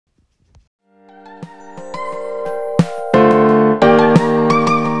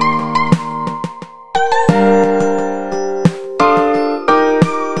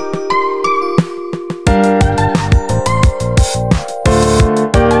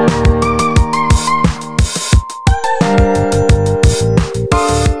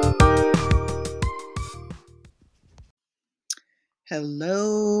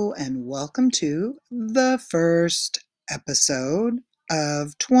welcome to the first episode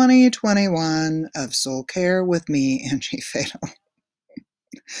of 2021 of Soul Care with me, Angie Fatal.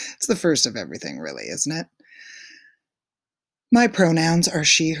 It's the first of everything, really, isn't it? My pronouns are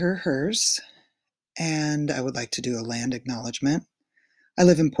she, her, hers, and I would like to do a land acknowledgement. I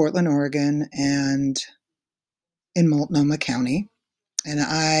live in Portland, Oregon, and in Multnomah County, and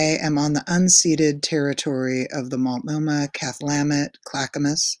I am on the unceded territory of the Multnomah, Cathlamet,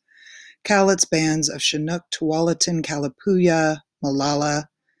 Clackamas, Cowlitz bands of Chinook, Tualatin, Kalapuya, Molalla,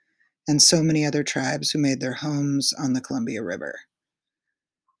 and so many other tribes who made their homes on the Columbia River.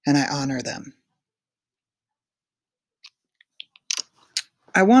 And I honor them.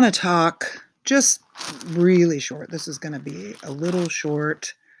 I want to talk just really short. This is going to be a little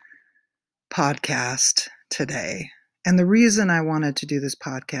short podcast today. And the reason I wanted to do this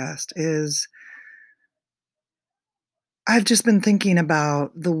podcast is I've just been thinking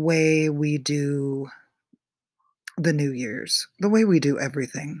about the way we do the New Year's, the way we do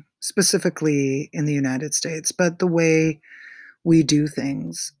everything, specifically in the United States, but the way we do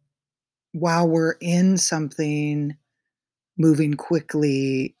things while we're in something, moving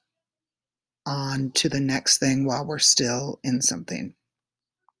quickly on to the next thing while we're still in something.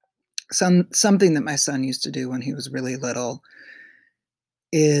 Something that my son used to do when he was really little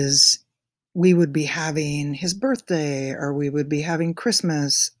is we would be having his birthday or we would be having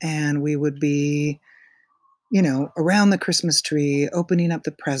Christmas, and we would be, around the Christmas tree, opening up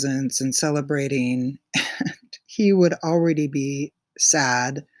the presents and celebrating. And he would already be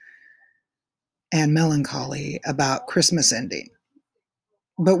sad and melancholy about Christmas ending.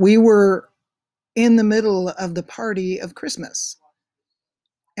 But we were in the middle of the party of Christmas.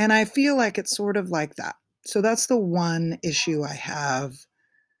 And I feel like it's sort of like that. So that's the one issue I have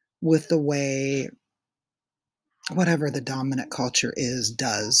with the way whatever the dominant culture is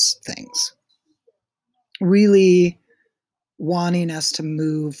does things. Really wanting us to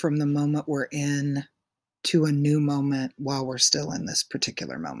move from the moment we're in to a new moment while we're still in this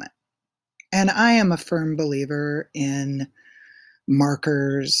particular moment. And I am a firm believer in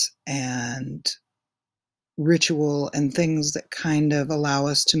markers and ritual and things that kind of allow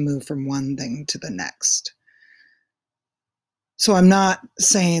us to move from one thing to the next. So I'm not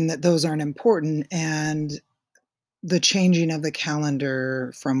saying that those aren't important, and the changing of the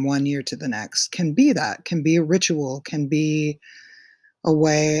calendar from one year to the next can be that, can be a ritual, can be a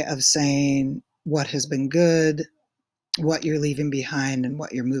way of saying what has been good, what you're leaving behind, and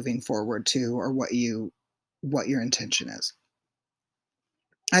what you're moving forward to, or what your intention is.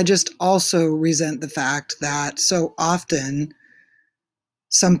 I just also resent the fact that so often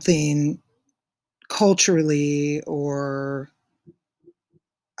something culturally, or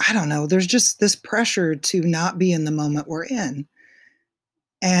I don't know, there's just this pressure to not be in the moment we're in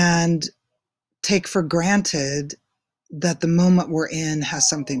and take for granted that the moment we're in has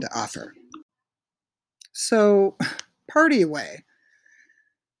something to offer. So, party away.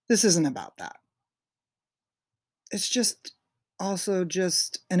 This isn't about that. It's just also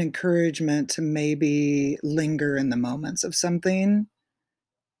just an encouragement to maybe linger in the moments of something,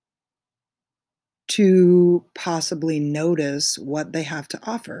 to possibly notice what they have to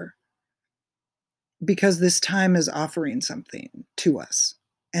offer, because this time is offering something to us,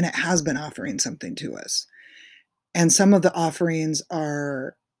 and it has been offering something to us. And some of the offerings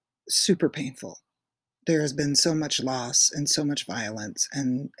are super painful. There has been so much loss and so much violence,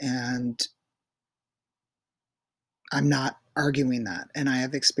 and I'm not arguing that, and I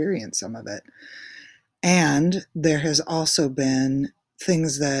have experienced some of it. And there has also been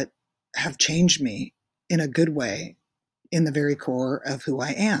things that have changed me in a good way, in the very core of who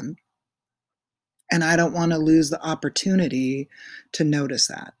I am. And I don't want to lose the opportunity to notice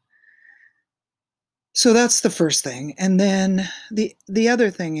that. So that's the first thing. And then the other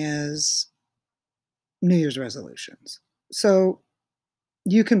thing is New Year's resolutions. So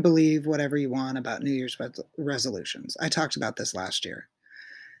you can believe whatever you want about New Year's resolutions. I talked about this last year.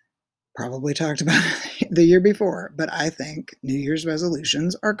 Probably talked about it the year before, but I think New Year's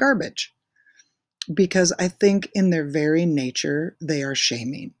resolutions are garbage, because I think in their very nature, they are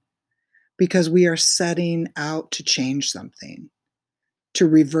shaming, because we are setting out to change something, to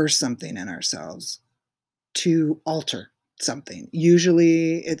reverse something in ourselves, to alter something.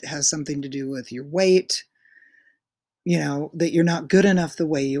 Usually it has something to do with your weight, that you're not good enough the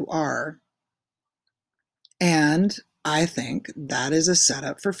way you are. And I think that is a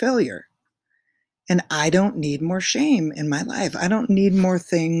setup for failure. And I don't need more shame in my life. I don't need more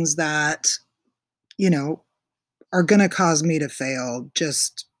things that, are going to cause me to fail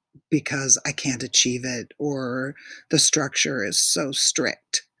just because I can't achieve it, or the structure is so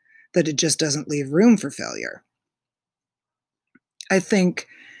strict that it just doesn't leave room for failure. I think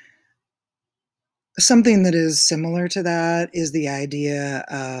something that is similar to that is the idea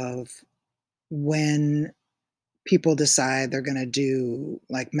of when people decide they're going to do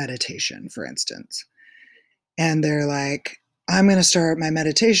like meditation, for instance, and they're like, I'm going to start my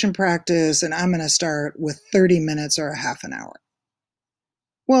meditation practice and I'm going to start with 30 minutes or a half an hour.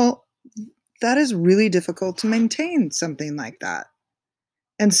 Well, that is really difficult to maintain something like that.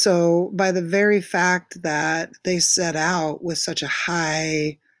 And so, by the very fact that they set out with such a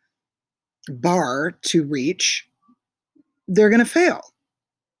high bar to reach, they're going to fail,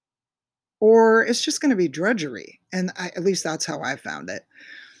 or it's just going to be drudgery. And at least that's how I found it.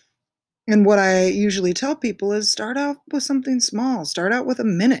 And what I usually tell people is start out with something small, start out with a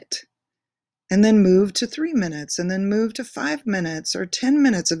minute, and then move to 3 minutes, and then move to 5 minutes or 10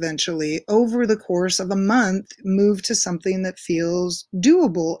 minutes eventually. Over the course of a month, move to something that feels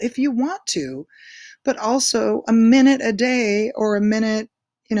doable if you want to, but also a minute a day or a minute,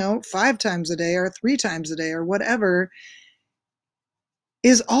 5 times a day or 3 times a day or whatever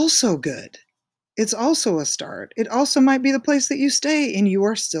is also good. It's also a start. It also might be the place that you stay, and you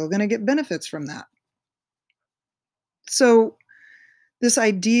are still going to get benefits from that. So, this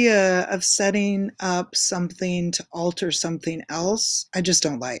idea of setting up something to alter something else, I just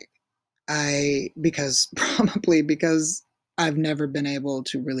don't like. Probably because I've never been able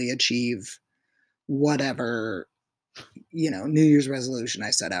to really achieve whatever, New Year's resolution I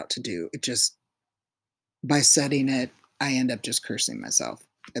set out to do. It just, by setting it, I end up just cursing myself.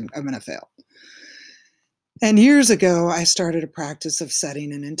 I'm going to fail. And years ago, I started a practice of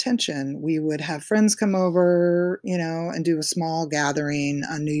setting an intention. We would have friends come over, and do a small gathering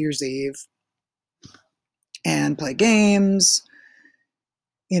on New Year's Eve and play games,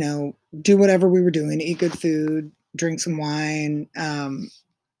 do whatever we were doing, eat good food, drink some wine.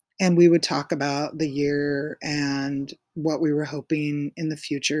 And we would talk about the year and what we were hoping in the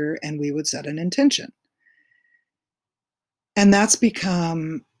future, and we would set an intention. And that's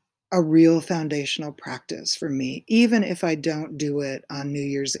become a real foundational practice for me, even if I don't do it on New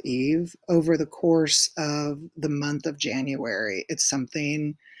Year's Eve. Over the course of the month of January, it's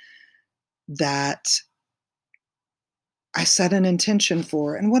something that I set an intention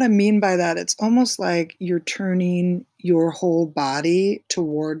for. And what I mean by that, it's almost like you're turning your whole body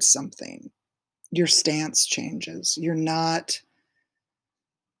towards something. Your stance changes. You're not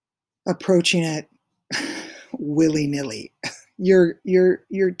approaching it willy-nilly.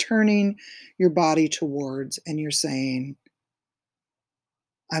 You're turning your body towards, and you're saying,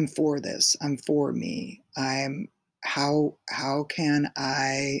 I'm for this. I'm for me. How can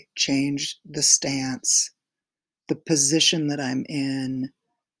I change the stance, the position that I'm in,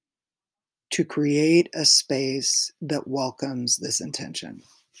 to create a space that welcomes this intention?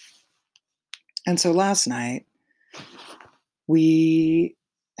 And so last night, we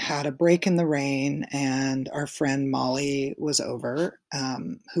had a break in the rain, and our friend Molly was over,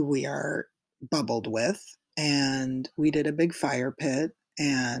 who we are bubbled with. And we did a big fire pit.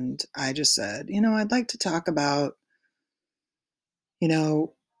 And I just said, I'd like to talk about,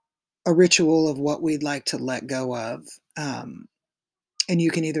 a ritual of what we'd like to let go of. And you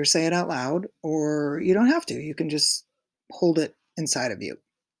can either say it out loud or you don't have to. You can just hold it inside of you.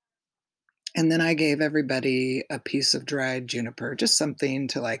 And then I gave everybody a piece of dried juniper, just something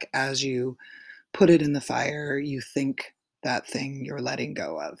to, like, as you put it in the fire, you think that thing you're letting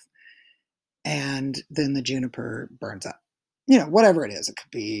go of. And then the juniper burns up. Whatever it is. It could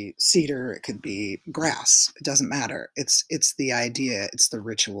be cedar, it could be grass. It doesn't matter. It's the idea, it's the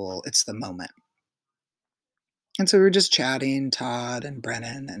ritual, it's the moment. And so we were just chatting, Todd and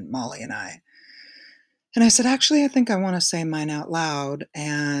Brennan and Molly and I. And I said, actually, I think I want to say mine out loud.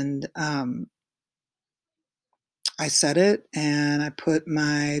 And I said it, and I put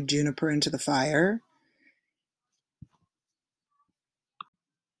my juniper into the fire.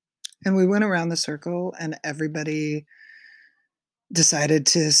 And we went around the circle, and everybody decided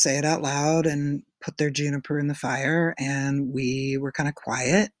to say it out loud and put their juniper in the fire. And we were kind of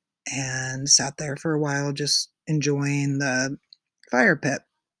quiet and sat there for a while, just enjoying the fire pit.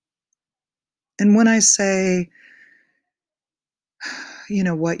 And when I say,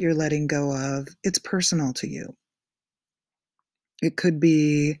 what you're letting go of, it's personal to you. It could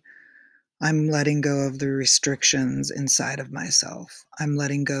be, I'm letting go of the restrictions inside of myself. I'm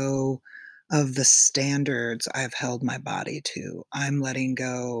letting go of the standards I've held my body to. I'm letting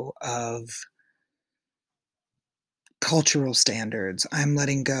go of cultural standards. I'm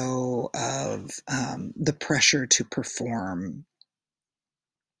letting go of the pressure to perform,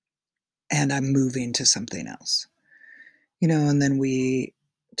 and I'm moving to something else. And then we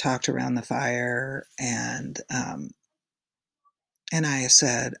talked around the fire, and I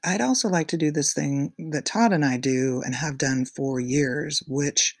said, I'd also like to do this thing that Todd and I do and have done for years,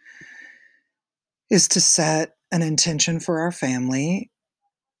 which is to set an intention for our family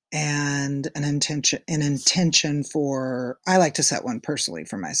and an intention for I like to set one personally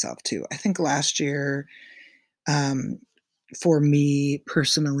for myself too. I think last year, um, for me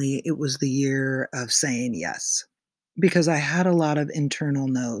personally, it was the year of saying yes because I had a lot of internal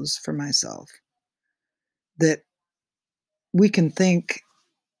no's for myself that we can think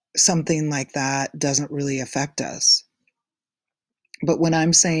something like that doesn't really affect us. But when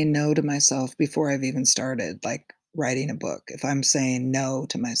I'm saying no to myself before I've even started, like writing a book, if I'm saying no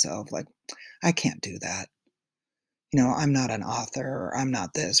to myself, like, I can't do that. I'm not an author, or I'm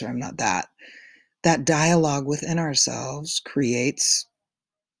not this, or I'm not that. That dialogue within ourselves creates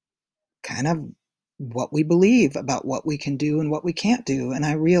kind of what we believe about what we can do and what we can't do. And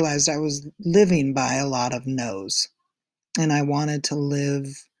I realized I was living by a lot of no's. And I wanted to live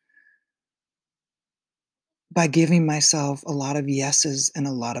by giving myself a lot of yeses and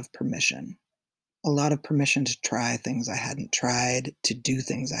a lot of permission. A lot of permission to try things I hadn't tried, to do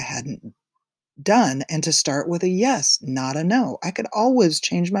things I hadn't done, and to start with a yes, not a no. I could always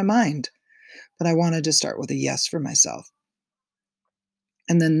change my mind, but I wanted to start with a yes for myself.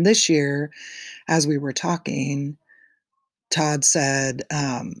 And then this year, as we were talking, Todd said,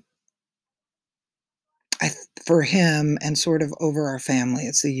 for him and sort of over our family,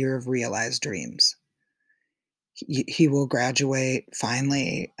 it's the year of realized dreams. He will graduate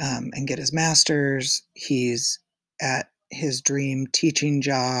finally, and get his master's. He's at his dream teaching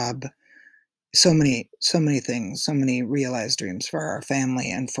job. So many things, so many realized dreams for our family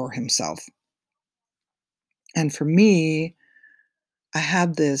and for himself. And for me, I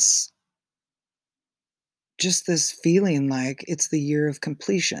had this feeling like it's the year of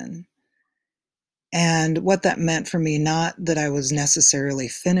completion. And what that meant for me, not that I was necessarily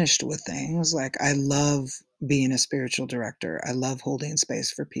finished with things, like I love being a spiritual director. I love holding space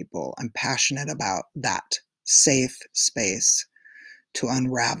for people. I'm passionate about that safe space to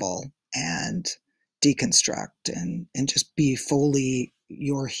unravel and deconstruct and just be fully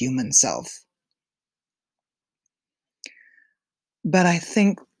your human self. But I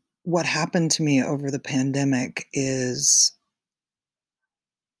think what happened to me over the pandemic is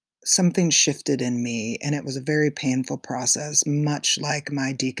something shifted in me, and it was a very painful process, much like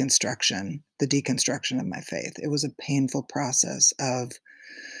my deconstruction, the deconstruction of my faith. It was a painful process of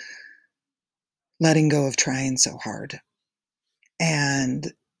letting go of trying so hard.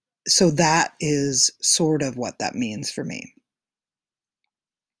 And so that is sort of what that means for me.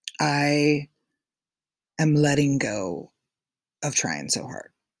 I am letting go of trying so hard.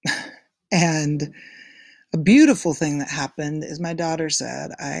 And a beautiful thing that happened is my daughter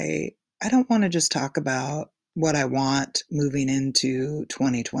said, I don't want to just talk about what I want moving into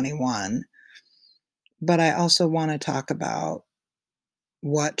 2021, but I also want to talk about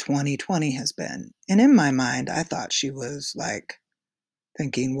what 2020 has been. And in my mind, I thought she was like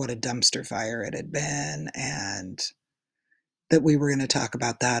thinking what a dumpster fire it had been and that we were going to talk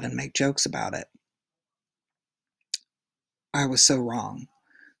about that and make jokes about it. I was so wrong.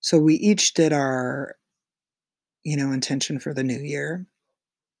 So we each did our, intention for the new year.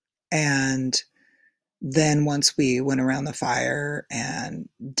 And then once we went around the fire and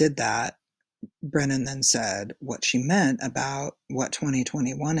did that, Brennan then said what she meant about what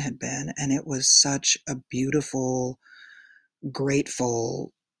 2021 had been. And it was such a beautiful,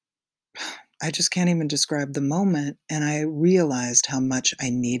 grateful, I just can't even describe the moment. And I realized how much I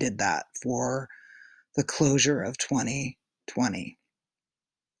needed that for the closure of 2020.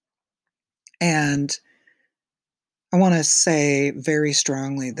 And I want to say very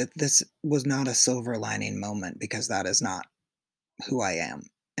strongly that this was not a silver lining moment because that is not who I am.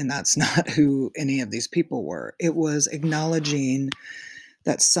 And that's not who any of these people were. It was acknowledging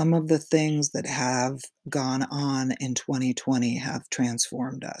that some of the things that have gone on in 2020 have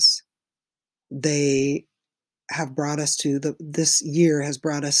transformed us. They have brought us to this year has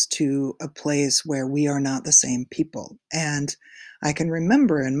brought us to a place where we are not the same people. And I can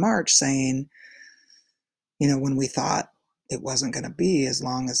remember in March saying, when we thought it wasn't going to be as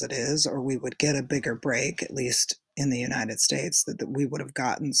long as it is, or we would get a bigger break, at least in the United States, that we would have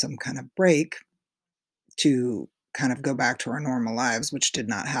gotten some kind of break to kind of go back to our normal lives, which did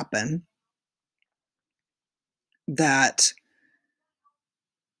not happen, that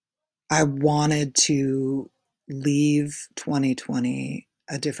I wanted to leave 2020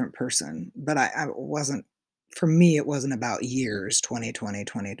 a different person, but I wasn't, for me, it wasn't about years 2020,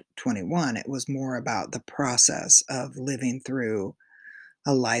 2021. It was more about the process of living through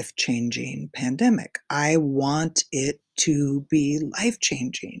a life-changing pandemic. I want it to be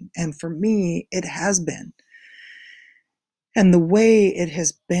life-changing, and for me, it has been. And the way it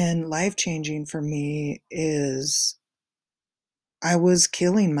has been life-changing for me is I was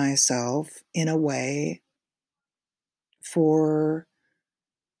killing myself in a way for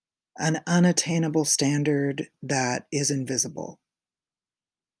an unattainable standard that is invisible.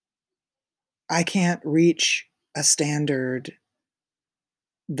 I can't reach a standard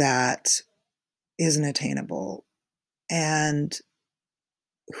that isn't attainable. And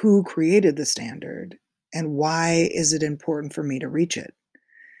who created the standard? And why is it important for me to reach it?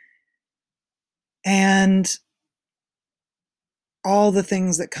 And all the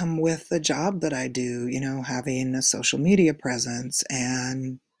things that come with the job that I do, having a social media presence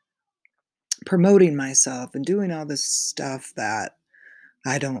and promoting myself and doing all this stuff that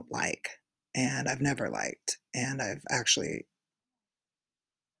I don't like and I've never liked. And I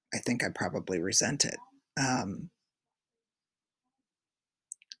think I probably resent it. Um,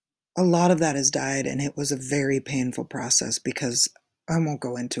 a lot of that has died, and it was a very painful process because I won't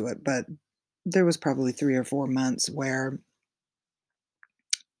go into it, but there was probably 3 or 4 months where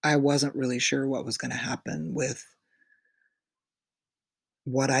I wasn't really sure what was gonna happen with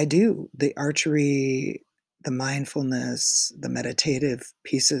what I do, the archery, the mindfulness, the meditative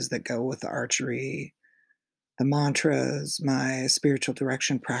pieces that go with the archery, the mantras, my spiritual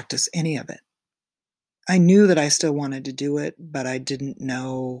direction practice, any of it. I knew that I still wanted to do it, but I didn't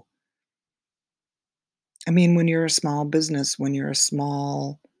know. I mean, when you're a small business, when you're a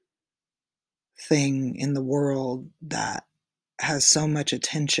small thing in the world that has so much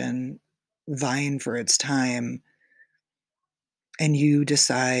attention vying for its time, and you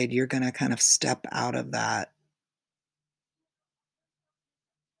decide you're gonna kind of step out of that,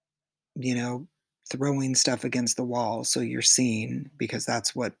 you know, throwing stuff against the wall so you're seen because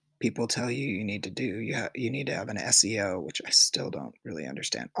that's what people tell you you need to do. You need to have an SEO, which I still don't really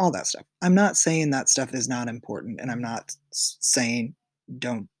understand. All that stuff. I'm not saying that stuff is not important, and I'm not saying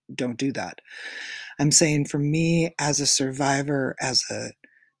don't don't do that. I'm saying for me as a survivor, as a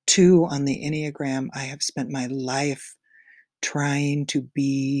 2 on the Enneagram, I have spent my life trying to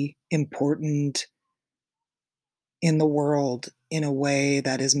be important in the world in a way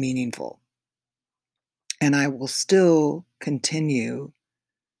that is meaningful. And I will still continue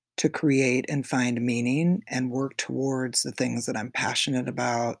to create and find meaning and work towards the things that I'm passionate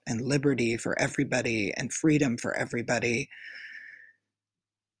about and liberty for everybody and freedom for everybody.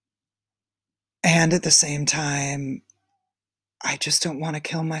 And at the same time, I just don't want to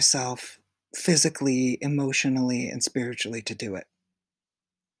kill myself physically, emotionally, and spiritually to do it.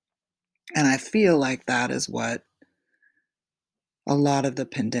 And I feel like that is what a lot of the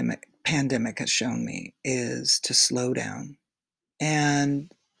pandemic has shown me is to slow down.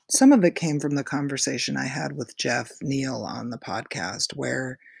 And some of it came from the conversation I had with Jeff Neal on the podcast,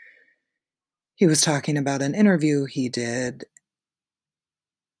 where he was talking about an interview he did,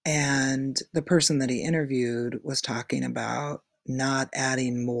 and the person that he interviewed was talking about not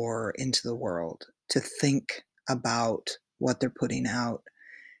adding more into the world, to think about what they're putting out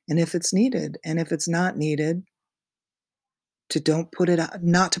and if it's needed. And if it's not needed, to don't put it out,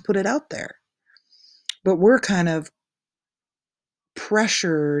 not to put it out there. But we're kind of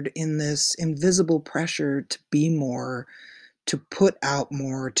pressured in this invisible pressure to be more, to put out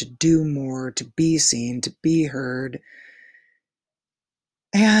more, to do more, to be seen, to be heard.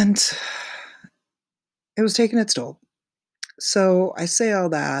 And it was taking its toll. So I say all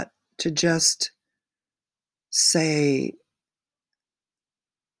that to just say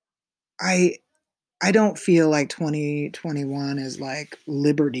I I don't feel like 2021 is like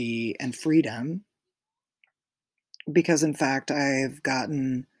liberty and freedom because in fact I've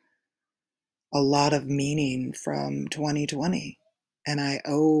gotten a lot of meaning from 2020 and I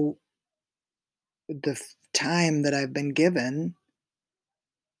owe the time that I've been given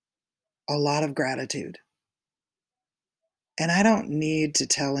a lot of gratitude. And I don't need to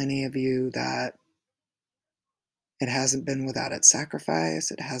tell any of you that it hasn't been without its sacrifice,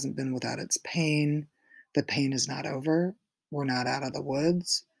 it hasn't been without its pain. The pain is not over. We're not out of the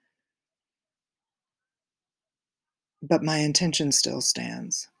woods. But my intention still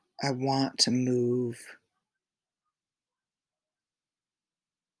stands. I want to move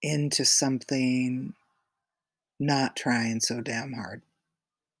into something not trying so damn hard,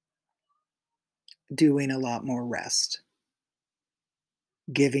 doing a lot more rest,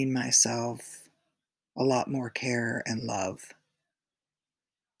 giving myself a lot more care and love,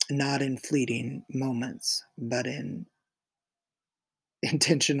 not in fleeting moments, but in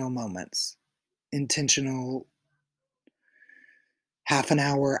intentional moments, intentional half an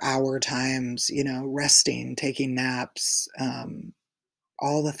hour times, resting, taking naps,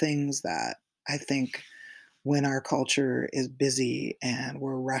 all the things that I think when our culture is busy and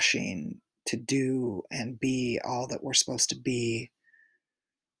we're rushing to do and be all that we're supposed to be,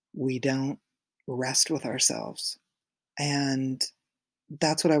 we don't rest with ourselves. And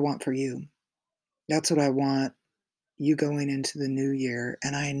that's what I want for you. That's what I want you going into the new year.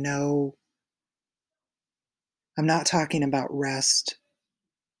 And I know I'm not talking about rest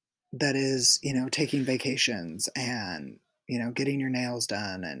that is, taking vacations and, getting your nails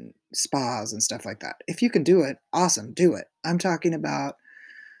done and spas and stuff like that. If you can do it, awesome, do it. I'm talking about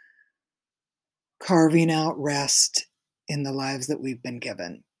carving out rest in the lives that we've been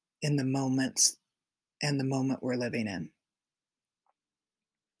given, in the moments and the moment we're living in,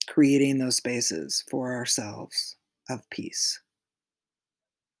 creating those spaces for ourselves of peace.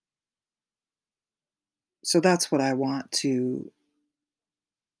 So that's what I want to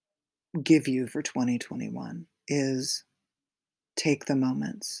give you for 2021 is take the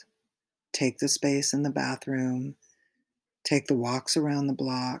moments, take the space in the bathroom, take the walks around the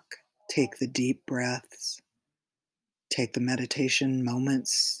block, take the deep breaths, take the meditation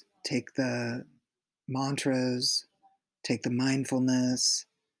moments, take the mantras, take the mindfulness,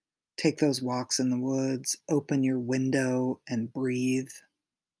 take those walks in the woods, open your window and breathe.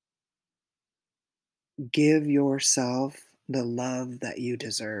 Give yourself the love that you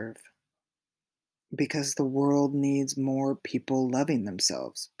deserve because the world needs more people loving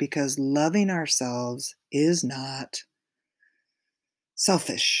themselves. Because loving ourselves is not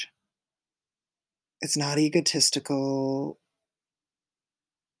selfish, it's not egotistical.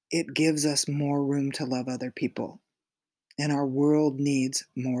 It gives us more room to love other people. And our world needs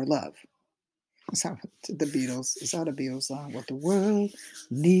more love. Is that the Beatles? Is that a Beatles song? What the world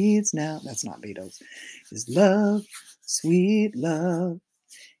needs now. That's not Beatles. Is love, sweet love.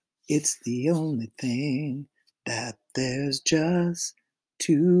 It's the only thing that there's just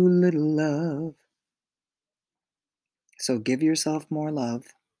too little of. So give yourself more love.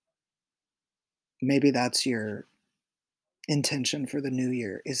 Maybe that's your intention for the new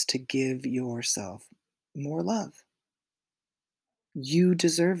year, is to give yourself more love. You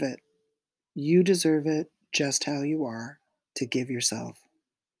deserve it. You deserve it just how you are, to give yourself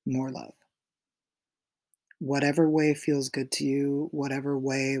more love. Whatever way feels good to you, whatever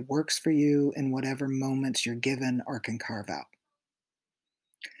way works for you, in whatever moments you're given or can carve out.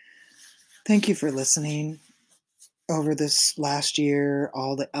 Thank you for listening over this last year,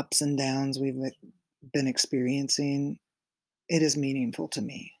 all the ups and downs we've been experiencing. It is meaningful to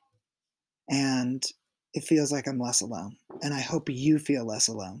me. And it feels like I'm less alone. And I hope you feel less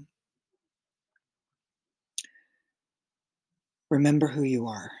alone. Remember who you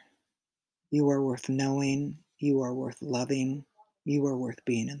are. You are worth knowing. You are worth loving. You are worth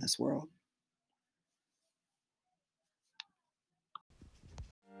being in this world.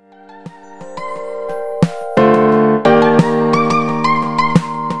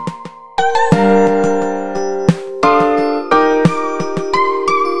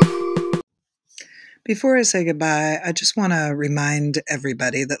 Before I say goodbye, I just want to remind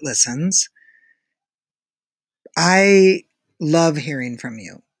everybody that listens, I love hearing from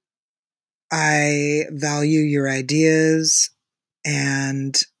you. I value your ideas.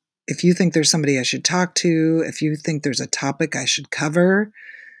 And if you think there's somebody I should talk to, if you think there's a topic I should cover,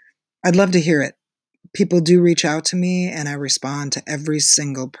 I'd love to hear it. People do reach out to me, and I respond to every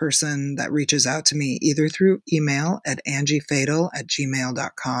single person that reaches out to me, either through email at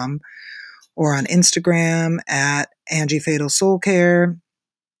angiefatal@gmail.com or on Instagram at angiefatalsoulcare.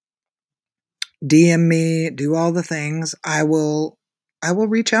 DM me, do all the things. I will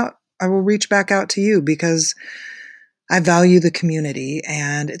reach out. I will reach back out to you because I value the community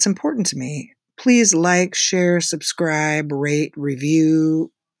and it's important to me. Please like, share, subscribe, rate,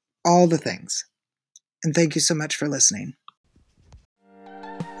 review, all the things. And thank you so much for listening.